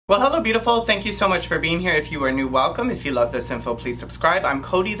Well, hello beautiful. Thank you so much for being here. If you are new, welcome. If you love this info, please subscribe. I'm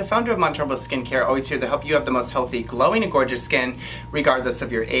Cody, the founder of Montarbo Skincare, always here to help you have the most healthy, glowing, and gorgeous skin, regardless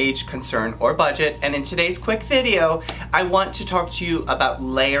of your age, concern, or budget. And in today's quick video, I want to talk to you about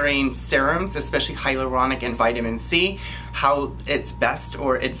layering serums, especially hyaluronic and vitamin C, how it's best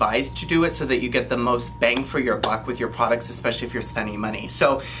or advised to do it so that you get the most bang for your buck with your products, especially if you're spending money.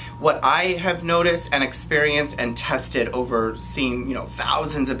 So what I have noticed and experienced and tested over seeing,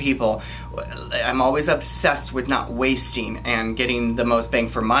 thousands of people, I'm always obsessed with not wasting and getting the most bang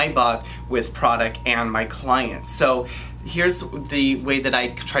for my buck with product and my clients. So here's the way that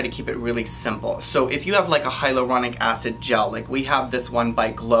I try to keep it really simple. So if you have like a hyaluronic acid gel, like we have this one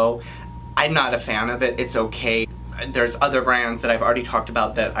by Glow, I'm not a fan of it. It's okay. There's other brands that I've already talked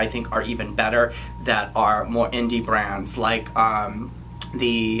about that I think are even better, that are more indie brands, like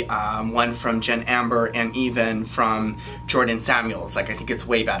the one from Jen Amber and even from Jordan Samuels. Like, I think it's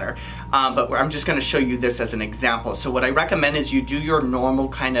way better. But I'm just going to show you this as an example. So what I recommend is you do your normal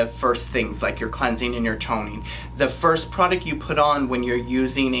kind of first things, like your cleansing and your toning. The first product you put on when you're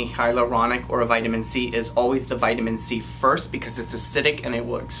using a hyaluronic or a vitamin C is always the vitamin C first, because it's acidic and it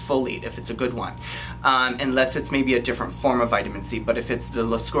will exfoliate if it's a good one. Unless it's maybe a different form of vitamin C. But if it's the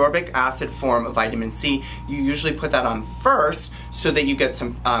ascorbic acid form of vitamin C, you usually put that on first so that you get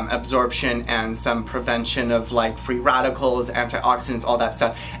some absorption and some prevention of like free radicals, antioxidants, all that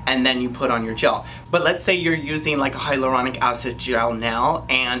stuff, and then you put on your gel. But let's say you're using like a hyaluronic acid gel now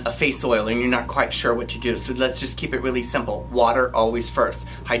and a face oil and you're not quite sure what to do. So let's just keep it really simple. Water always first.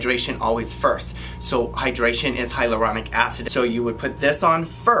 Hydration always first. So hydration is hyaluronic acid. So you would put this on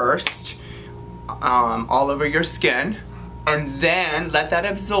first, all over your skin, and then let that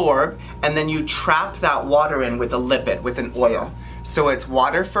absorb, and then you trap that water in with a lipid, with an oil. So it's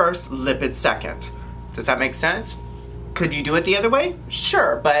water first, lipid second. Does that make sense? Could you do it the other way?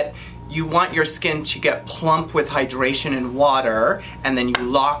 Sure, but you want your skin to get plump with hydration and water, and then you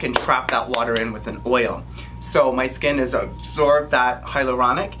lock and trap that water in with an oil. So my skin has absorbed that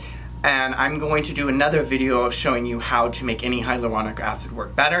hyaluronic, and I'm going to do another video showing you how to make any hyaluronic acid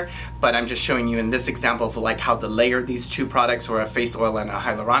work better, but I'm just showing you in this example of like how to layer these two products, or a face oil and a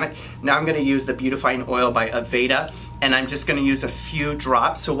hyaluronic. Now I'm going to use the Beautifying Oil by Aveda, and I'm just going to use a few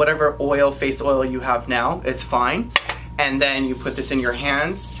drops. So whatever oil, face oil you have now is fine. And then you put this in your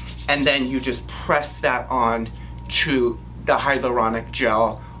hands, and then you just press that on to the hyaluronic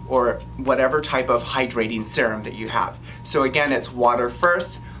gel or whatever type of hydrating serum that you have. So again, it's water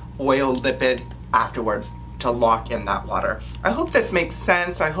first, oil, lipid afterwards to lock in that water. I hope this makes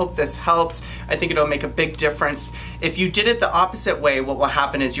sense. I hope this helps. I think it'll make a big difference. If you did it the opposite way, what will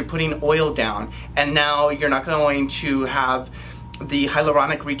happen is you're putting oil down, and now you're not going to have the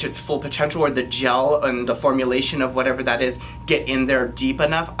hyaluronic reach its full potential, or the gel and the formulation of whatever that is get in there deep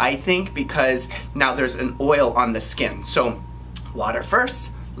enough, I think, because now there's an oil on the skin. So water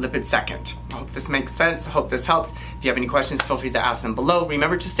first, lipid second. I hope this makes sense. I hope this helps. If you have any questions, feel free to ask them below.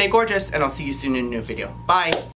 Remember to stay gorgeous, and I'll see you soon in a new video. Bye!